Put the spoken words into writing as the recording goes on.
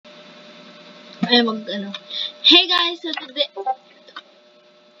Ay, mag-ano. Hey guys, so today,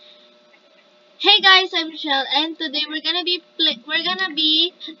 hey guys, I'm Michelle, and today we're gonna be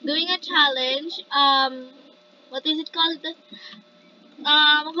doing a challenge. What is it called? Who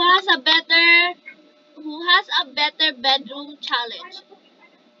has a better bedroom challenge?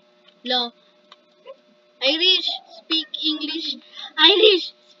 Lo, Irish, speak English.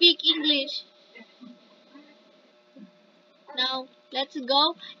 Irish, speak English. Now, let's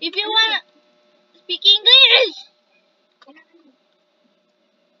go. If you wanna speak English,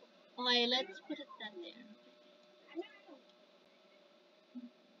 okay, let's put it that there.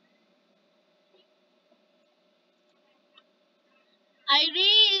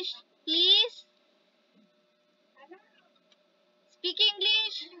 Irish, please speak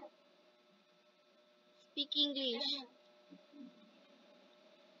English. Speak English.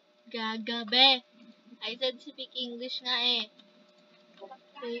 Gagabe. I said speak English nga eh.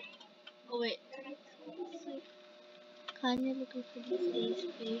 Wait. Oh wait. Can you look for this page?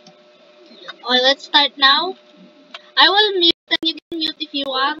 Okay, let's start now. I will mute and you can mute if you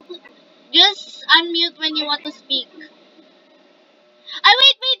want. Just unmute when you want to speak. Wait. I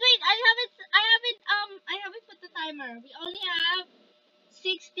haven't put the timer. We only have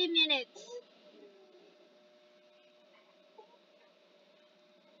 60 minutes.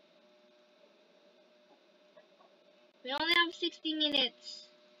 We only have 60 minutes.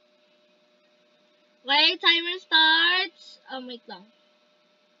 Okay, timer starts. Wait lang.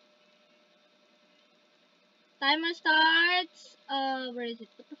 Timer starts. Where is it?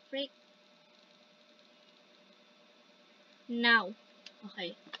 What the frick? Now.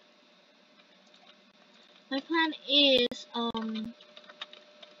 Okay. My plan is,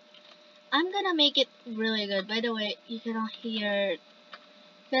 I'm gonna make it really good. By the way, you cannot hear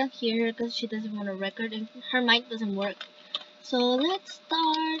her because she doesn't want to record and her mic doesn't work. So let's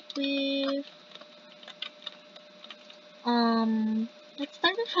start with,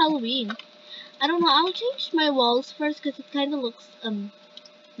 Halloween. I don't know, I'll change my walls first because it kind of looks,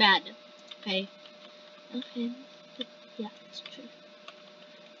 bad. Okay. Okay. Yeah, it's true.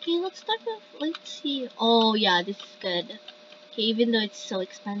 Okay, let's see. Oh yeah, this is good. Okay, even though it's so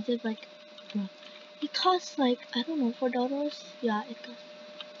expensive, like, it costs like, I don't know, $4? Yeah, it costs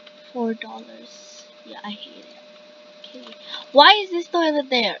 $4. Yeah, I hate it. Okay. Why is this toilet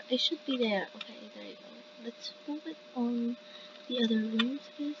there? It should be there. Okay, there you go. Let's move it on the other rooms.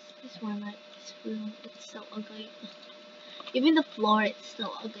 This one, like, this room, it's so ugly. Even the floor, it's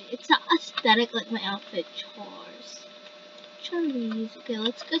so ugly. It's not aesthetic like my outfit. Chores. Charlies. Okay,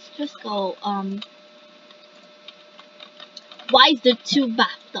 let's just go. Why is there two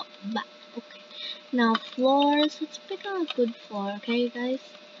bathtub? Okay. Now floors. Let's pick out a good floor. Okay, guys.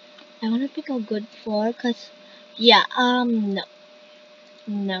 I want to pick a good floor, cause yeah.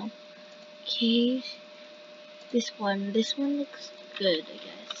 No. Okay. This one looks good. I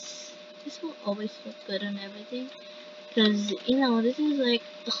guess this will always look good on everything, cause this is like.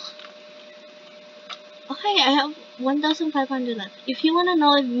 Ugh. Okay, I have 1,500 left. If you wanna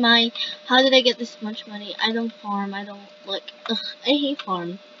know how did I get this much money? I don't farm. I don't like. Ugh, I hate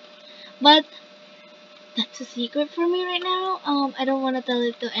farm. But that's a secret for me right now. I don't wanna tell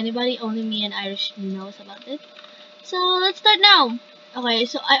it to anybody. Only me and Irish knows about it. So let's start now. Okay,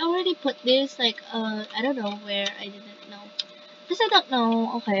 so I already put this like I don't know where. I didn't know. Because I don't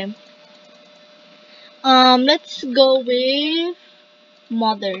know. Okay. Let's go with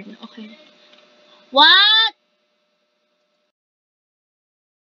modern. Okay. What?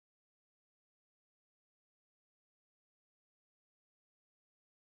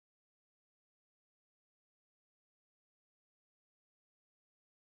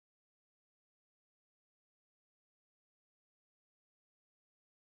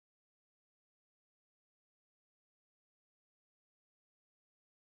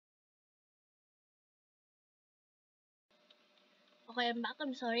 Okay, I'm back.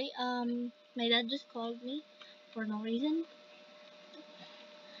 I'm sorry. My dad just called me for no reason.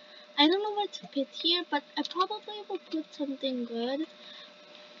 I don't know what to put here, but I probably will put something good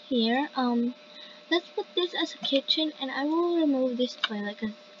here. Let's put this as a kitchen, and I will remove this toilet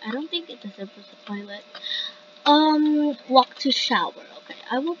because I don't think it deserves a toilet. Walk to shower. Okay,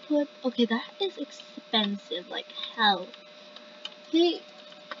 I will put. Okay, that is expensive, like hell. Okay,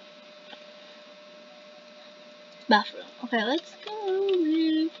 bathroom. Okay, let's go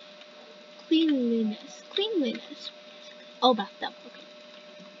with cleanliness. Cleanliness. Oh, bathtub. Okay.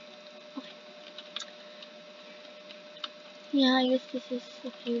 Okay. Yeah, I guess this is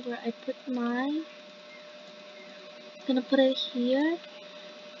okay where I put mine. Gonna put it here.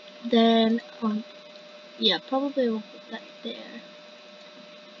 Then, yeah, probably will put that there.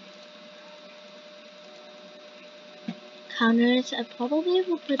 counters. I probably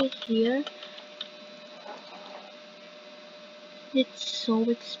will put it here. It's so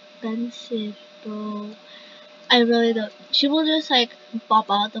expensive, bro. I really don't. She will just like pop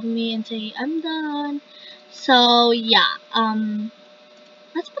out of me and say, I'm done. So yeah,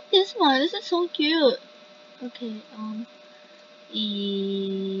 let's put this one. This is so cute. Okay,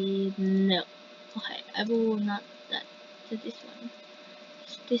 no. Okay, I will not that to this one.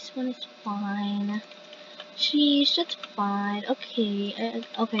 This one is fine. Sheesh, that's fine. Okay,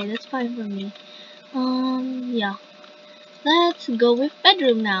 okay, that's fine for me. Yeah. Let's go with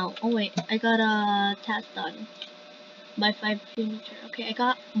bedroom now. Oh wait, I got a task done. By 5 furniture. Okay, I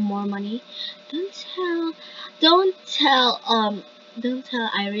got more money. Don't tell, don't tell, don't tell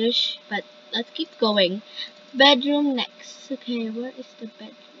Irish, but let's keep going. Bedroom next. Okay, where is the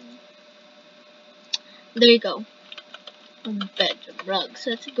bedroom? There you go. Bedroom rugs.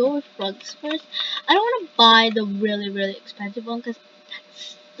 Let's go with rugs first. I don't want to buy the really expensive one because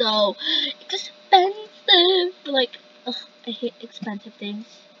that's so expensive. Like, ugh, I hate expensive things.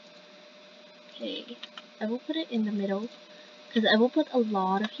 Okay, I will put it in the middle. Because I will put a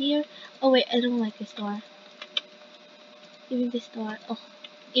lot of here. Oh wait, I don't like this door. Even this door. Oh,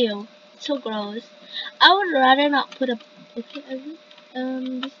 ew. It's so gross. I would rather not put a... Okay,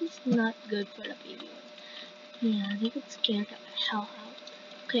 this is not good for the baby one. Yeah, they would scare the hell out.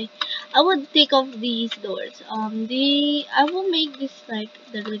 Okay, I would take off these doors. I will make this like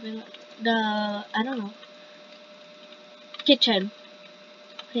the living... The... I don't know. Kitchen.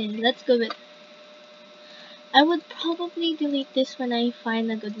 Okay, let's go with... I would probably delete this when I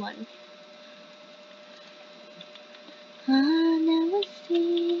find a good one. I never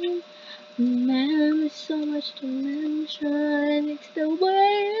seen a man with so much to mention. It's the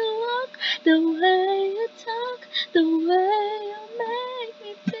way you walk, the way you talk, the way you make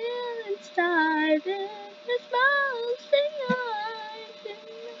me feel inside. It's most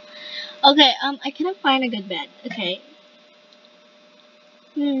okay, I cannot find a good bed. Okay.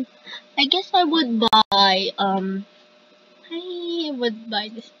 I guess I would buy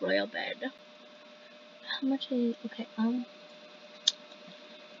this royal bed. How much is okay,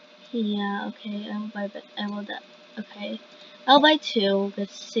 yeah, okay, I'll buy but I will that okay. I'll buy two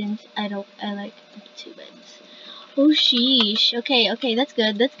because since I like two beds. Oh sheesh. Okay, that's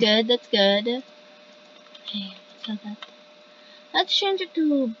good, that's good, that's good. Okay, so let's change it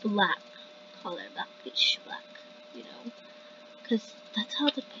to black color, blackish black, you know. Cause that's how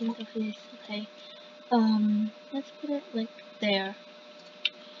the paint of it is, okay. Let's put it like there.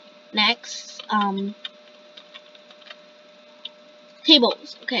 Next,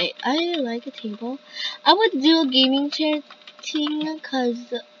 tables. Okay, I like a table. I would do a gaming chair thing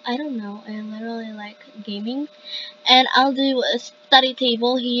because I don't know. I literally like gaming, and I'll do a study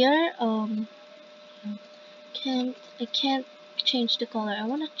table here. I can't change the color. I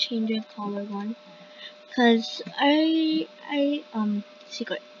wanna change the color one because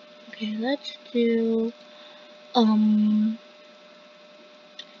secret. Okay, um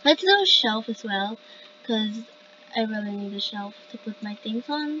let's do a shelf as well because I really need a shelf to put my things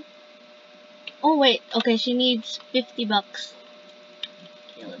on. Oh wait, okay, she needs 50 bucks.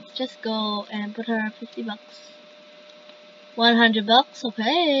 Okay, let's just go and put her 50 bucks. 100 bucks,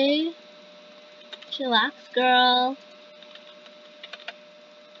 okay. Chillax, girl.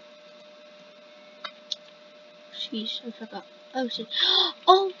 Sheesh, I forgot. Oh shit.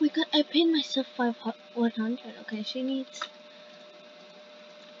 Oh my god, I paid myself 100. Okay, she needs...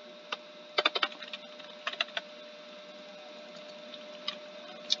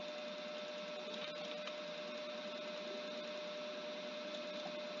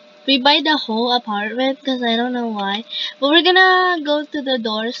 We buy the whole apartment because I don't know why. But we're gonna go to the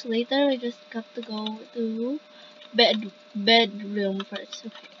doors later. We just got to go to bedroom first.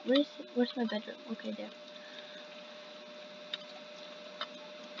 Okay, where's my bedroom? Okay, there.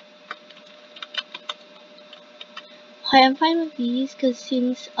 Okay, I'm fine with these because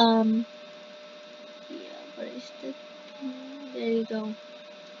since yeah, where is the there you go.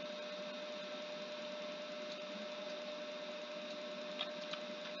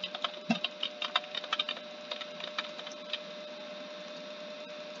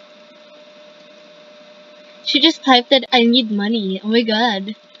 She just typed that I need money. Oh my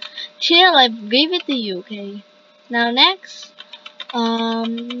god. Chill, I gave it to you, okay. Now next,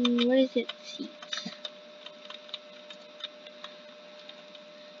 where is it? Seats.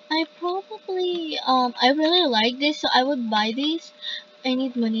 I really like this, so I would buy these. I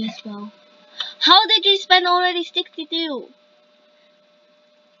need money as well. How did you spend already 62?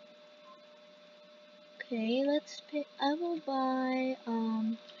 Okay, let's pay. I will buy,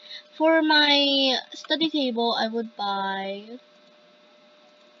 For my study table, I would buy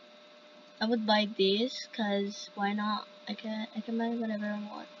this, cause why not? I can buy whatever I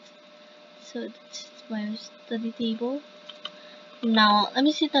want. So that's my study table. Now let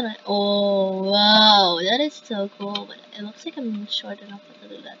me sit on it. Oh wow, that is so cool. But it looks like I'm short enough to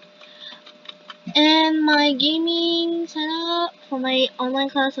do that. And my gaming setup for my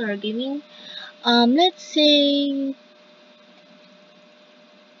online class or gaming. Let's say.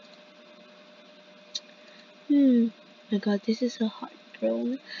 My God, this is a hard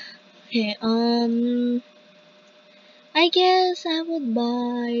throne. Okay. I guess I would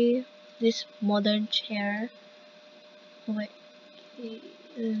buy this modern chair. Oh wait.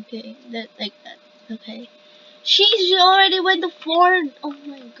 Okay, that like that. Okay. She already went to 4. Oh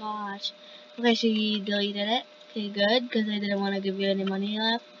my gosh. Okay, she deleted it. Okay, good, because I didn't want to give you any money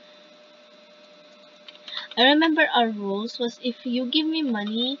left. I remember our rules was if you give me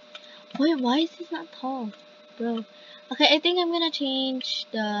money. Wait, why is this not tall, bro? Okay, I think I'm gonna change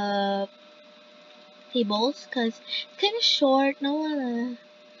the tables because it's kind of short. No,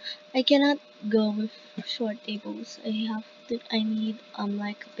 I cannot go with short tables. I need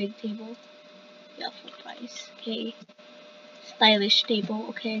like a big table. Yeah, full price. Okay. Stylish table.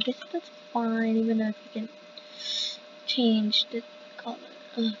 Okay, I guess that's fine, even though if you can change the color.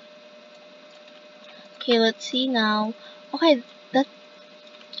 Ugh. Okay, let's see now. Okay, that.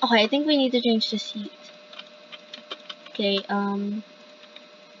 Okay, I think we need to change the seat. Okay,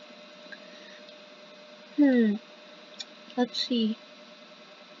 let's see.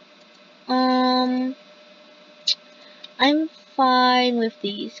 Um, I'm fine with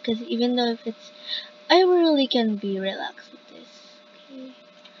these, because even though if it's, I really can be relaxed with this. Okay,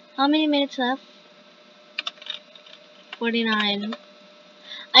 how many minutes left? 49.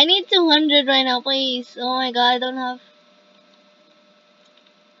 I need 200 right now, please. Oh my god, I don't have.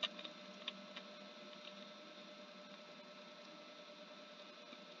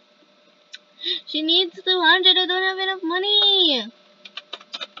 She needs 200. I don't have enough money.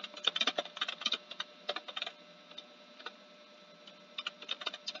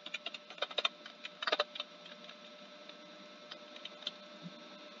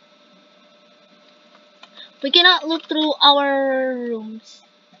 We cannot look through our rooms.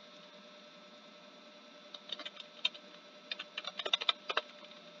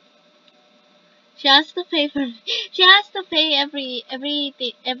 She has to pay for. She has to pay every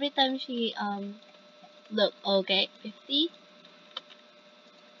time she look. Okay, 50,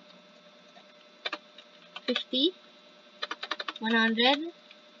 50, 100,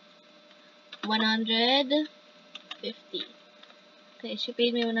 150. Okay, she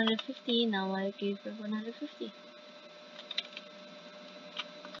paid me 150. Now I gave her 150.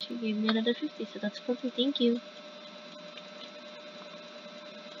 She gave me another 50, so that's for me. Thank you.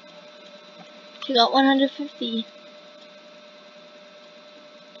 She got 150.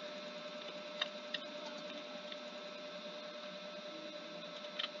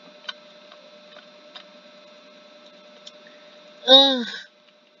 Ugh.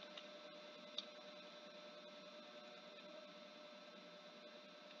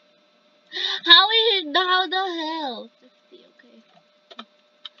 How the hell? 50, okay.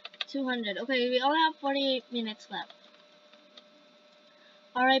 200. Okay, we only have 48 minutes left.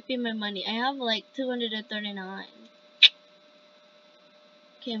 RIP my money. I have like 239.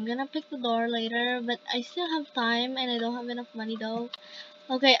 Okay, I'm gonna pick the door later, but I still have time and I don't have enough money though.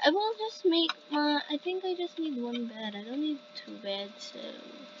 Okay, I will just make I think I just need one bed. I don't need 2 beds, so.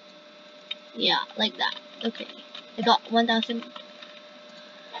 Yeah, like that. Okay. I got 1,000.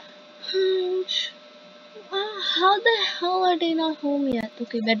 How the hell are they not home yet?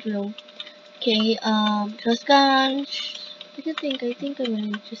 Okay, bedroom. Okay, shotgun. I think I'm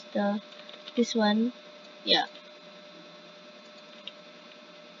gonna just this one. Yeah.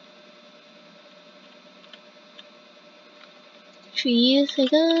 Trees, I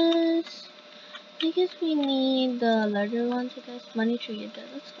guess. I guess we need the larger ones, I guess. Money tree,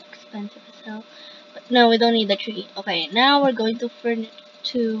 that looks expensive as hell. But no, we don't need the tree. Okay, now we're going to furnish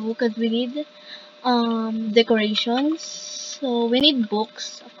because we need decorations. So we need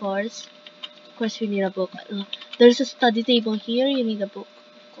books, of course. Of course we need a book. There's a study table here, you need a book,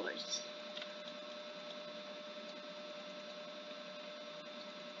 of course.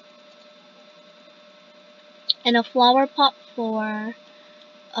 And a flower pot for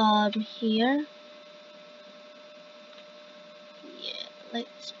here. Yeah,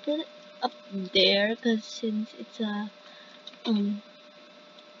 let's put it up there because since it's a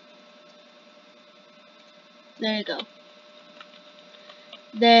there you go.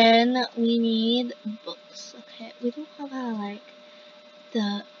 Then we need books. Okay, we don't have like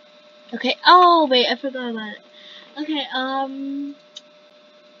the Okay. Oh wait, I forgot about it. Okay.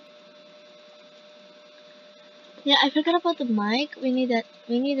 Yeah, I forgot about the mic. We need that.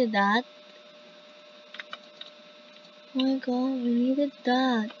 We needed that. Oh my god, we needed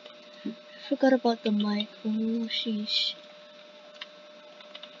that. Forgot about the mic. Oh sheesh.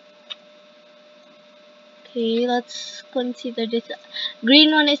 Okay, let's consider this.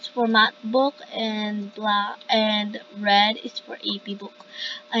 Green one is for math book and black and red is for AP book.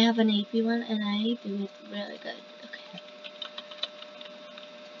 I have an AP one and I do it really good. Okay.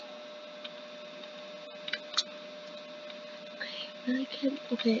 Okay, really good.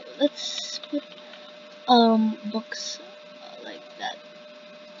 Okay, let's put books like that.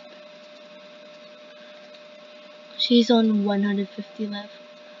 She's on 150 left.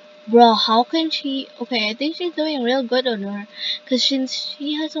 Bro, how can she? Okay, I think she's doing real good on her, cause since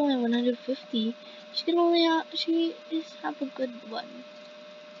she has only 150, she can only she is have a good one.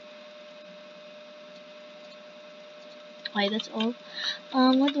 Why? That's all.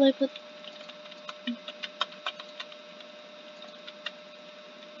 What do I put?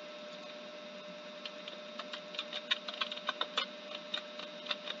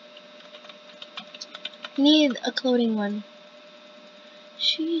 Need a clothing one.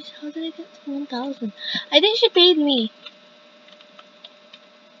 Jeez, how did I get to 1,000? I think she paid me.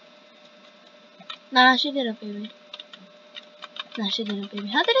 Nah, she didn't pay me. Nah, she didn't pay me.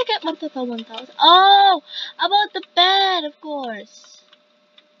 How did I get 1,000? Oh, about the bed, of course.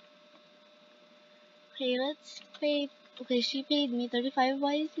 Okay, let's pay. Okay, she paid me 35.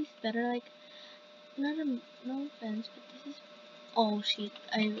 Why is this better? Like, not a, no offense, but this is. Oh shit!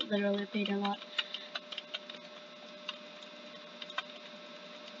 I literally paid a lot.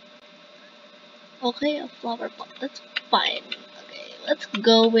 Okay, a flower pot. That's fine. Okay, let's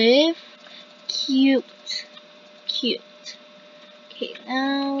go with cute. Cute. Okay,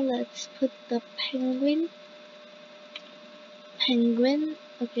 now let's put the penguin. Penguin.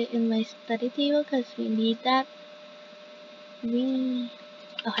 Okay, in my study table because we need that.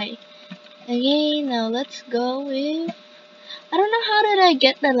 Okay. Okay, now let's go with. I don't know how did I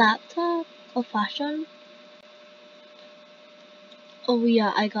get the laptop of fashion. Oh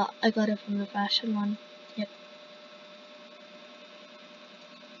yeah, I got it from the fashion one. Yep.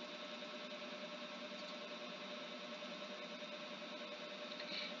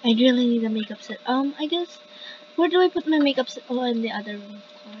 I really need a makeup set. I guess where do I put my makeup set? Oh, in the other room,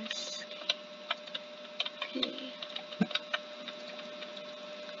 of course. Okay.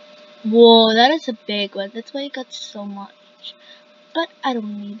 Whoa, that is a big one. That's why I got so much. But I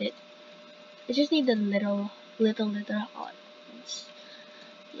don't need it. I just need the little hot ones.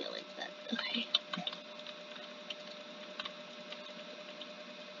 Yeah, like that. Okay.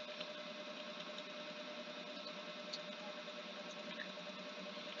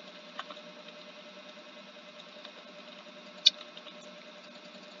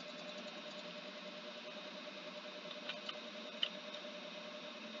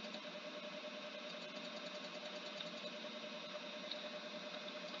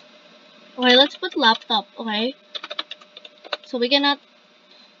 Okay, let's put laptop. Okay. So we cannot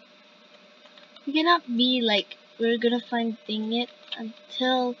be like we're gonna find thing it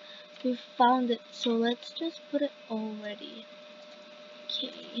until we found it. So let's just put it already.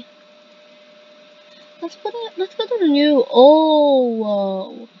 Okay. Let's go to the new. Oh,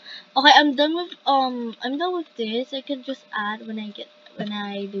 whoa. Okay, I'm done with this. I can just add when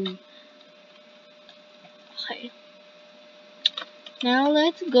I do. Okay. Now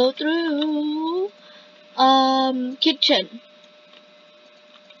let's go through kitchen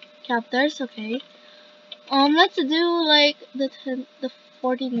chapters. Okay. Let's do like the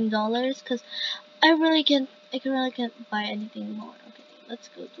 $14 because I can really can't buy anything more. Okay, let's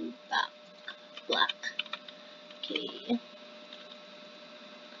go to black. Okay.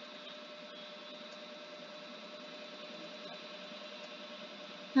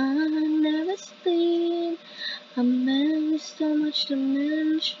 I never sleep. A man is so much to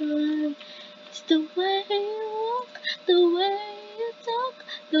mention. It's the way you walk, the way you talk,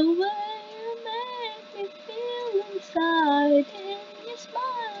 the way you make me feel inside. In your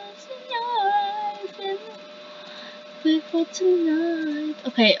smiles, in your eyes, and wait for tonight.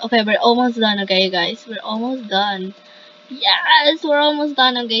 Okay, we're almost done. Okay, guys, we're almost done. Yes, we're almost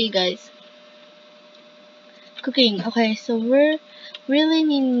done. Okay, guys. Cooking. Okay, so we're really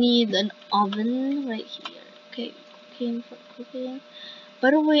need an oven right here. Okay, cooking for cooking.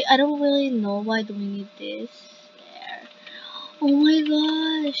 By the way, I don't really know why do we need this. There. Oh my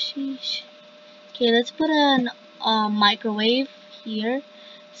gosh. Sheesh. Okay, let's put an microwave here.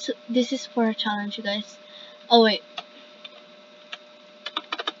 So this is for a challenge, you guys. Oh wait.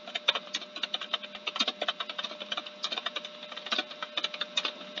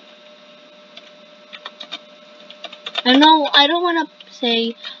 No, I don't want to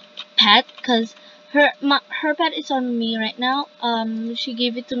say pet because her pet is on me right now. She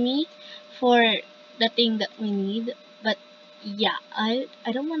gave it to me for the thing that we need. But yeah, I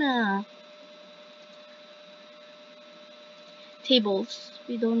don't wanna tables.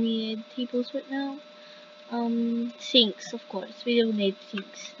 We don't need tables right now. Sinks, of course. We don't need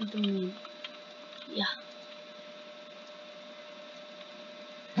sinks. We don't need. Yeah.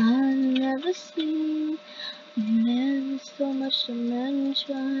 I've never seen man so much to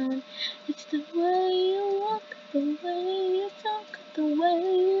mention. It's the way you walk, the way you talk, the way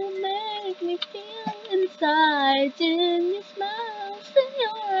you make me feel inside. In your smiles, in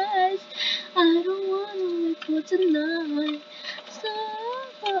your eyes. I don't wanna wait for tonight. So,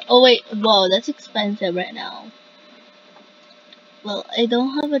 oh wait, whoa, that's expensive right now. Well, I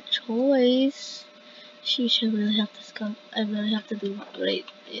don't have a choice. She should really have to come. I really have to do it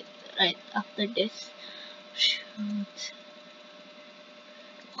right after this. Shoot.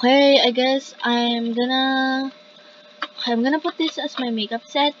 Okay, I guess I'm gonna put this as my makeup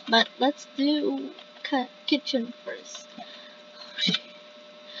set, but let's do kitchen first. Oh, shit.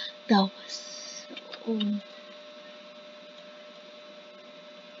 That was so.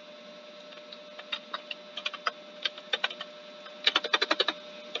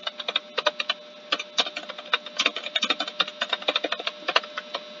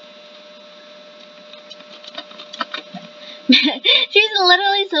 She's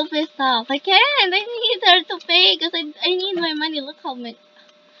literally so pissed off. I can't. I need her to pay because I need my money. Look how much.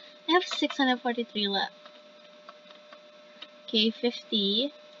 I have 643 left. Okay,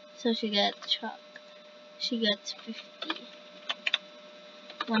 50. So she gets truck. She gets 50.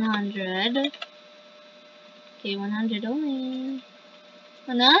 100. Okay, 100 only.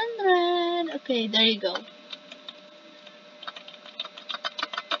 100. Okay, there you go.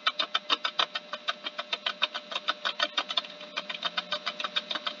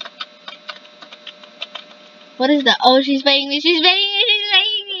 What is that? Oh, she's paying me. She's paying me. She's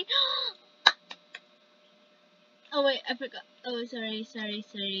paying me. Oh wait, I forgot. Oh, sorry.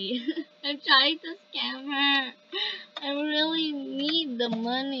 I'm trying to scam her. I really need the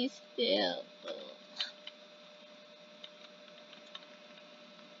money still.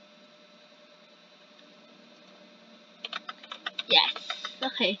 Yes.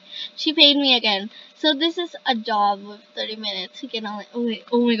 Okay. She paid me again. So this is a job with 30 minutes. We can only. Oh wait.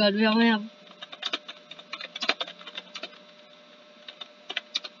 Oh my God. We only have.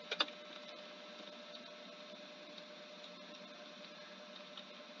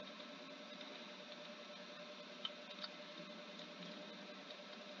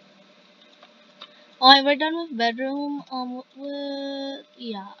 Oh, we're done with bedroom.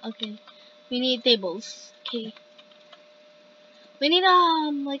 Yeah. Okay. We need tables. Okay. We need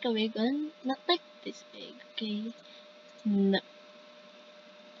like a big one, not like this big. Okay. No.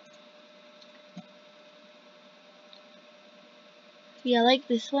 Yeah, like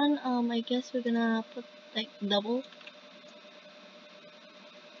this one. I guess we're gonna put like double.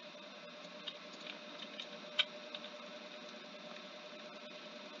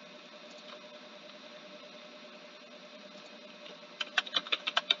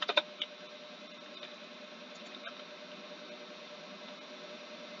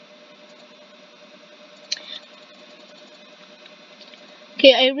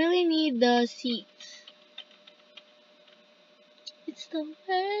 Okay, I really need the seats. It's the way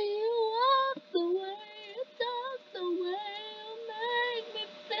you walk, the way you talk, the way you make me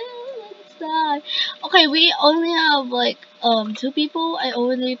feel inside. Okay, we only have like two people. I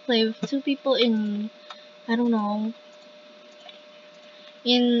only play with two people in, I don't know,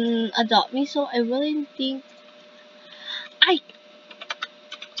 in Adopt Me, so I really think I.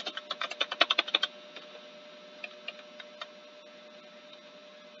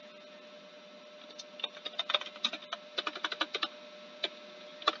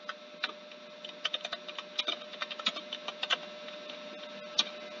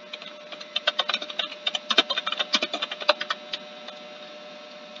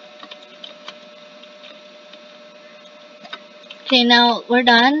 Okay, now we're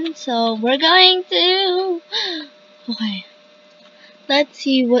done. So we're going to. Okay, let's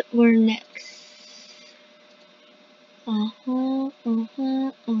see what we're next.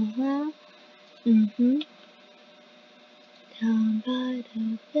 Mhm. Down by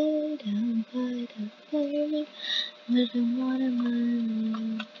the bay, down by the bay, with the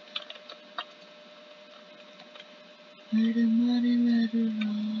watermelon, where the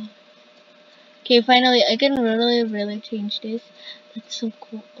watermelon. Okay, finally, I can really change this. That's so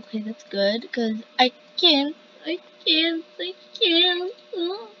cool. Okay, that's good, because I can't.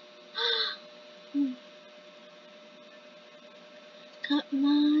 caught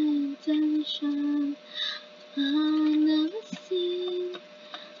my attention. I've never seen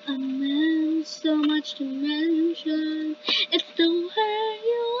a man so much to mention. It's the way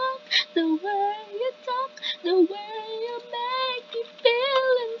you walk, the way you talk, the way you make me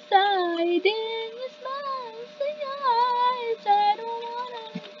feel inside. In your smiles and your eyes, I don't wanna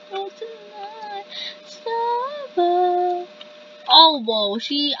go tonight. Stop. Oh whoa,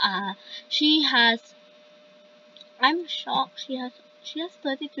 she has. I'm shocked. She has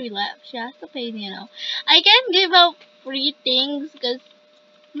 33 left. She has to pay me, I can't give out free things because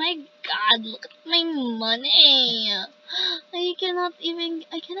my God, look at my money. I cannot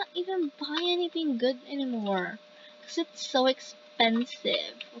even buy anything good anymore because it's so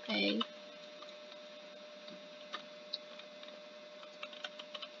expensive. Okay.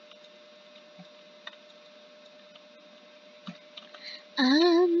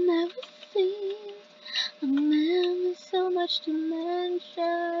 I've never seen a man with so much to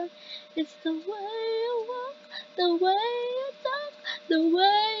mention. It's the way you walk, the way you talk, the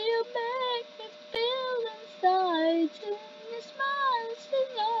way you make me feel inside. In your smiles in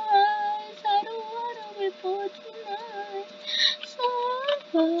your eyes, I don't wanna be bored tonight.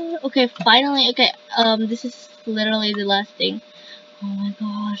 So, okay, finally, okay, this is literally the last thing. Oh my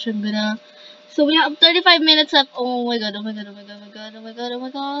gosh, so we have 35 minutes left. Oh my god, oh my god, oh my god, oh my god, oh my god, oh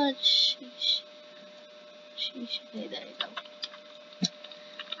my god. Sheesh. Sheesh. Okay, there you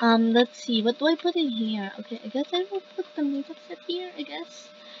go. Let's see. What do I put in here? Okay, I guess I will put the makeup set here, I guess.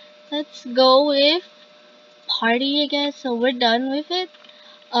 Let's go with party, I guess. So we're done with it.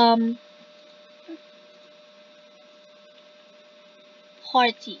 Um,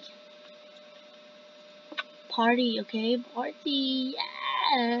 party. Party, okay? Party,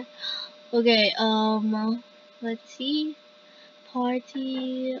 yeah! Okay, let's see.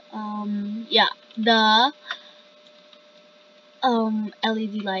 Party, yeah, the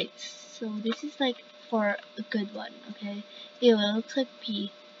LED lights. So this is like for a good one, okay? Ew, it looks like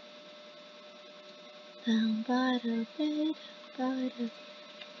pee. Down by the bed, by the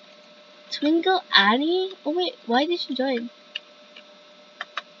Twinkle Annie? Oh wait, why did she join?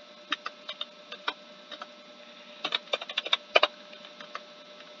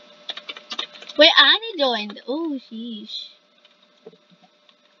 Wait, Annie joined. Oh sheesh.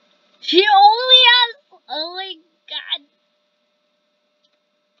 She only has, oh my god.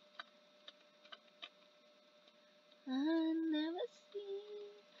 I never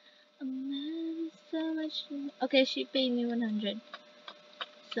seen a man with so much. Okay, she paid me 100.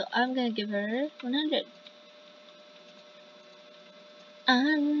 So I'm gonna give her 100. I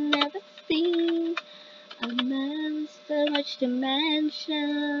never seen a man with so much to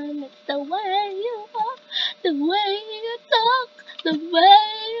mention. It's the way you walk, the way you talk, the way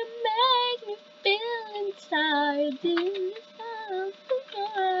you make me feel inside. In your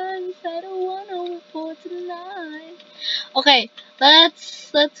eyes, I don't wanna report tonight. Okay, let's.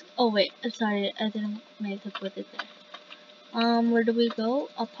 Oh wait, I'm sorry, I didn't mean to put it there. Where do we go?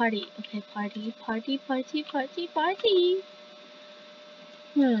 A party. Okay, party, party, party, party, party.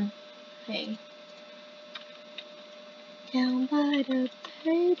 Okay. Down by the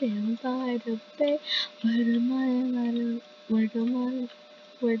bay, down by the bay, where the watermelon,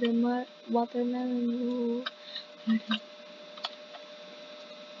 where the watermelon grew.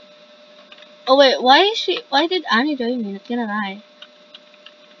 Oh wait, why did Annie join me? Not gonna lie.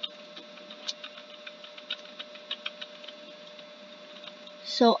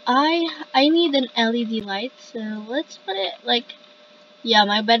 So I need an LED light, so let's put it like, yeah,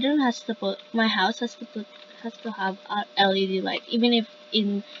 my house has to have a LED light, even if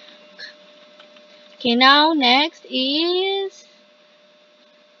in. Okay, now next is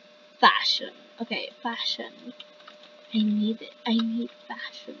fashion. Okay, fashion. I need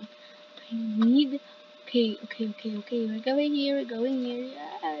fashion. I need. Okay. We're going here. We're going here.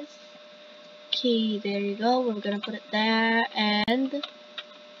 Yes. Okay, there you go. We're gonna put it there, and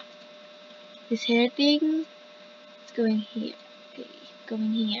this hair thing. It's going here. Okay,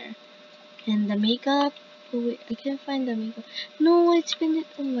 going here. And the makeup. Oh wait, I can't find the makeup. No, I spent it.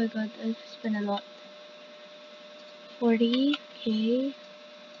 Oh my god, I spent a lot. 40. Okay.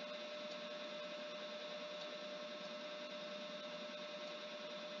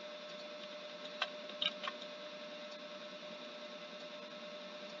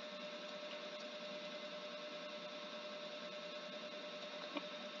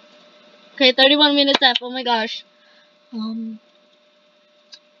 Okay, 31 minutes left. Oh my gosh. Um.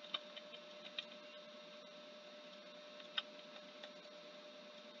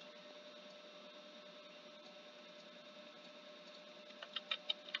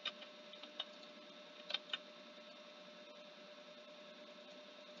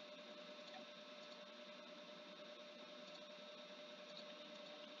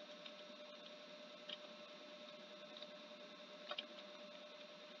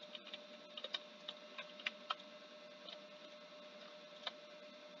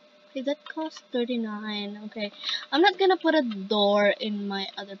 Okay, that costs 39. Okay, I'm not gonna put a door in my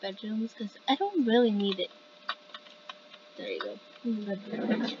other bedrooms because I don't really need it. There you go.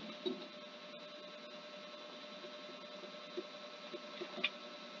 Good.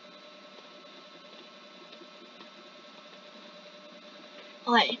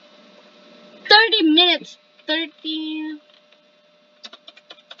 Okay, 30 minutes. 30.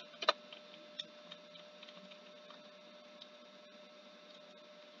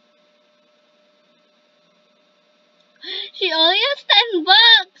 She only has 10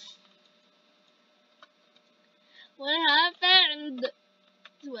 bucks. What happened?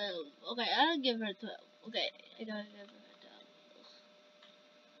 12. Okay, I'll give her 12. Okay, I gotta give her 12.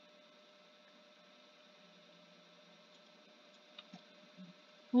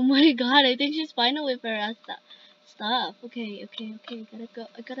 Oh my god, I think she's fine with her stuff. Okay, okay, okay. Gotta go.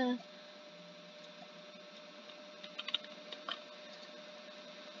 I gotta.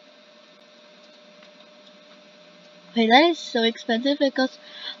 Okay, that is so expensive. It costs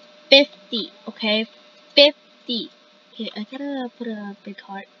 50. Okay, 50. Okay, I gotta put a big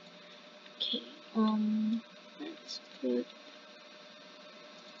heart. Okay, let's put.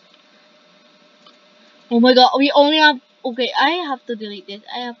 Oh my god, we only have. Okay, I have to delete this.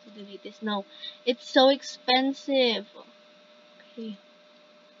 I have to delete this. No, it's so expensive. Okay.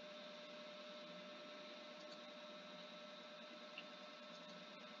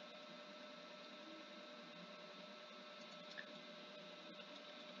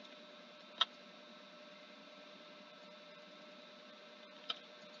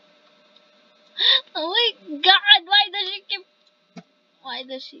 Oh my god, why does she keep. Why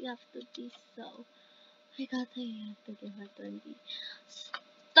does she have to be so? I got I have to give her 20.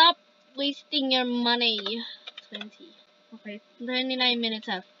 Stop wasting your money. 20. Okay, 29 minutes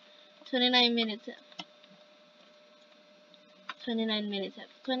left. 29 minutes left. 29 minutes left.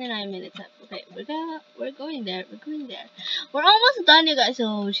 29 minutes left. Okay, we're going there. We're going there. We're almost done, you guys.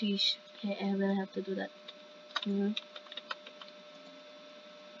 Oh, sheesh. Okay, I really have to do that.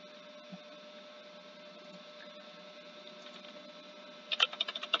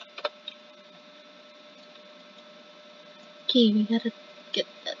 Okay, we gotta get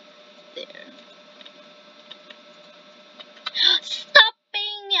that there. Stop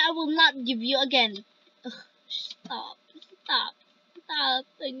paying me! I will not give you again. Ugh, stop. Stop. Stop.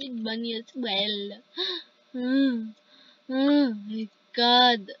 I need money as well. Oh my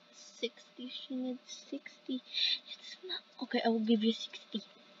god. 60. She needs 60. It's not. Okay, I will give you 60.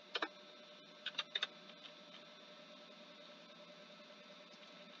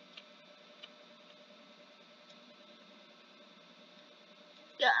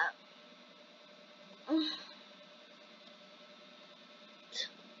 Yeah.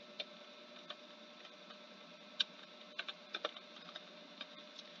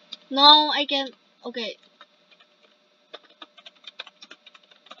 No, I can. Okay.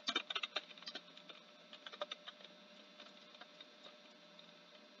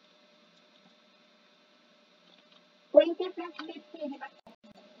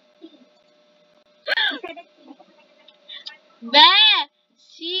 Bah!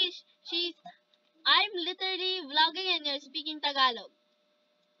 She's. I'm literally vlogging and you're speaking Tagalog.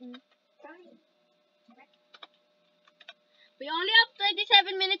 Mm. We only have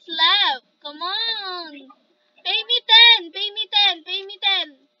 27 minutes left. Come on. Pay me 10. Pay me 10. Pay me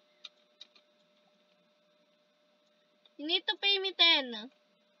 10. You need to pay me 10.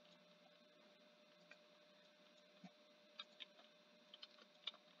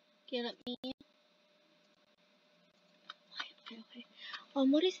 Okay, let me. Okay, okay.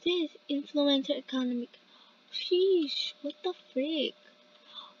 What is this? Influencer economic. Sheesh, what the freak?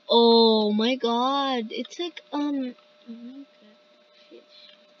 Oh my god, it's like, oh my god. Sheesh.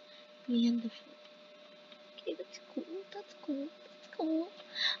 Me and the freak. Okay, that's cool, that's cool, that's cool.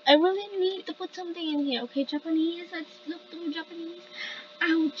 I really need to put something in here. Okay, Japanese, let's look through Japanese.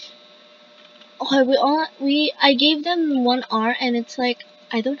 Ouch. Okay, I gave them 1 hour and it's like,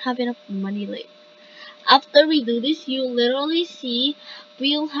 I don't have enough money left. After we do this, you literally see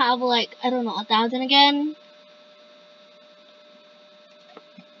we'll have like, I don't know, 1,000 again.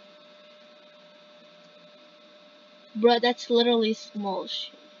 Bro, that's literally small.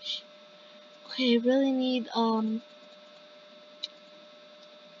 Okay, I really need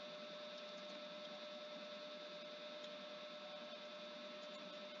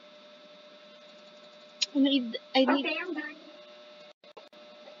I need.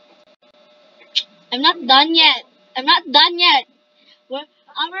 I'm not done yet. I'm not done yet.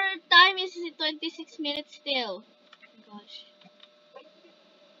 Our time is 26 minutes still. Gosh.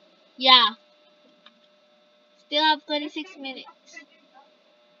 Yeah, still have 26 minutes.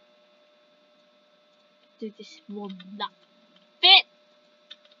 This will not fit.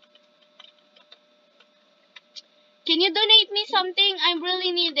 Can you donate me something? I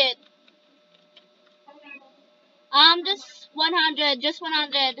really need it. Just 100. Just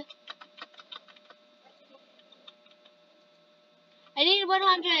 100. I need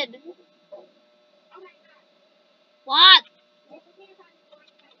 100. What?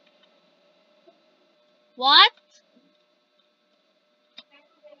 What?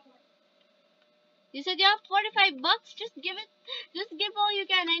 You said you have 45 bucks? Just give it. Just give all you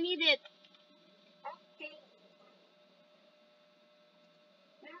can. I need it.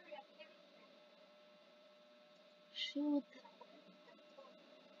 Shoot.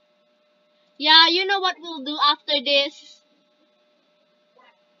 Yeah, you know what we'll do after this?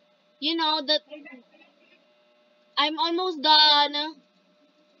 You know that I'm almost done.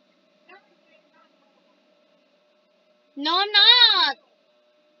 No, I'm not.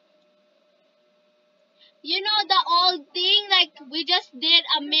 You know the old thing like we just did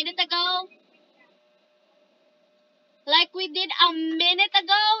a minute ago? Like we did a minute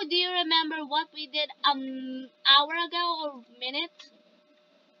ago? Do you remember what we did hour ago or minute?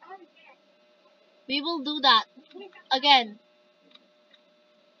 We will do that again.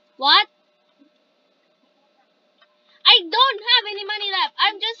 What? I don't have any money left.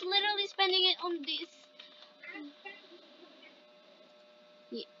 I'm just literally spending it on this.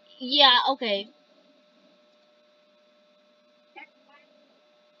 Y- yeah, okay.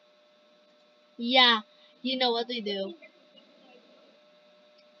 Yeah, you know what we do.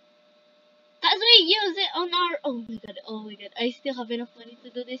 Cause we use it on our. Oh my god! Oh my god! I still have enough money to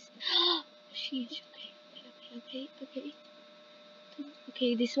do this. Sheesh. Okay.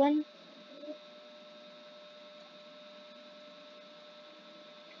 Okay. This one.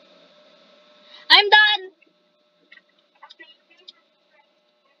 I'm done.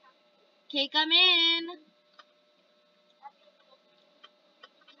 Okay, come in.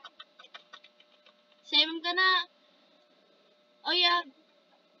 Same. I'm gonna. Oh yeah,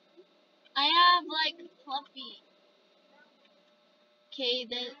 I have like fluffy. Okay,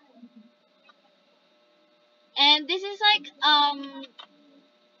 and this is like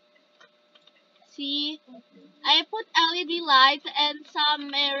see, I put LED lights and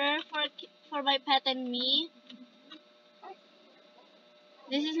some mirror for my pet and me.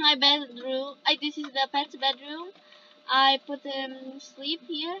 This is my bedroom. This is the pet's bedroom. I put him sleep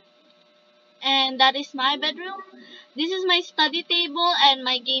here, and that is my bedroom. This is my study table and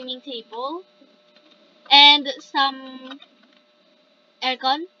my gaming table, and some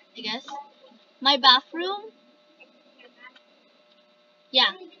aircon, I guess. My bathroom.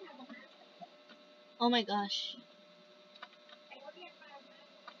 Yeah. Oh my gosh.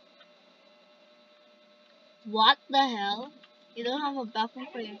 What the hell? You don't have a bathroom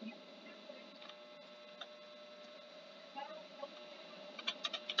for your.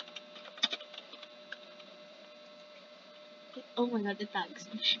 Oh my god, the tags.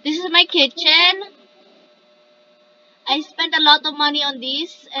 This is my kitchen. I spent a lot of money on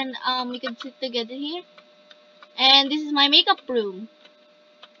this, and we can sit together here. And this is my makeup room.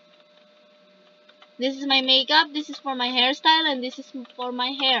 This is my makeup. This is for my hairstyle, and this is for my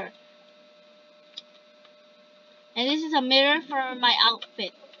hair. And this is a mirror for my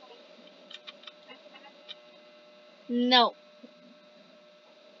outfit. No,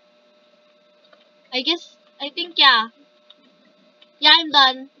 I think yeah. Yeah, I'm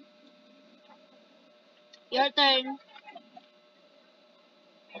done. Your turn.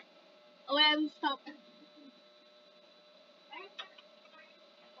 Oh, I'm stopped.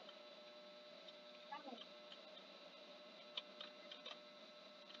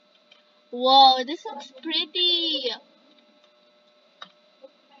 Whoa, this looks pretty.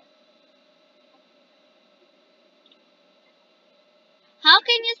 How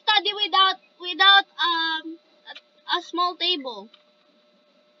can you study without a small table?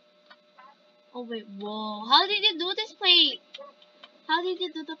 Oh wait, whoa. How did you do this plate? How did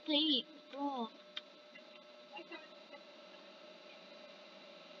you do the plate? Bro.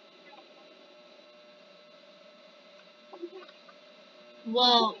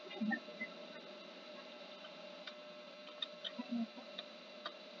 Whoa.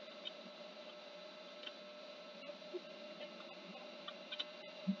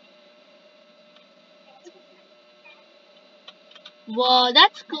 Whoa,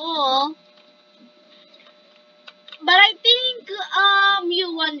 that's cool. But I think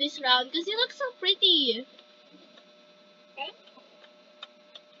you won this round because you look so pretty.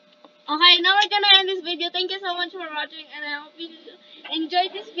 Okay, now we're gonna end this video. Thank you so much for watching, and I hope you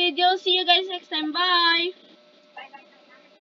enjoyed this video. See you guys next time. Bye.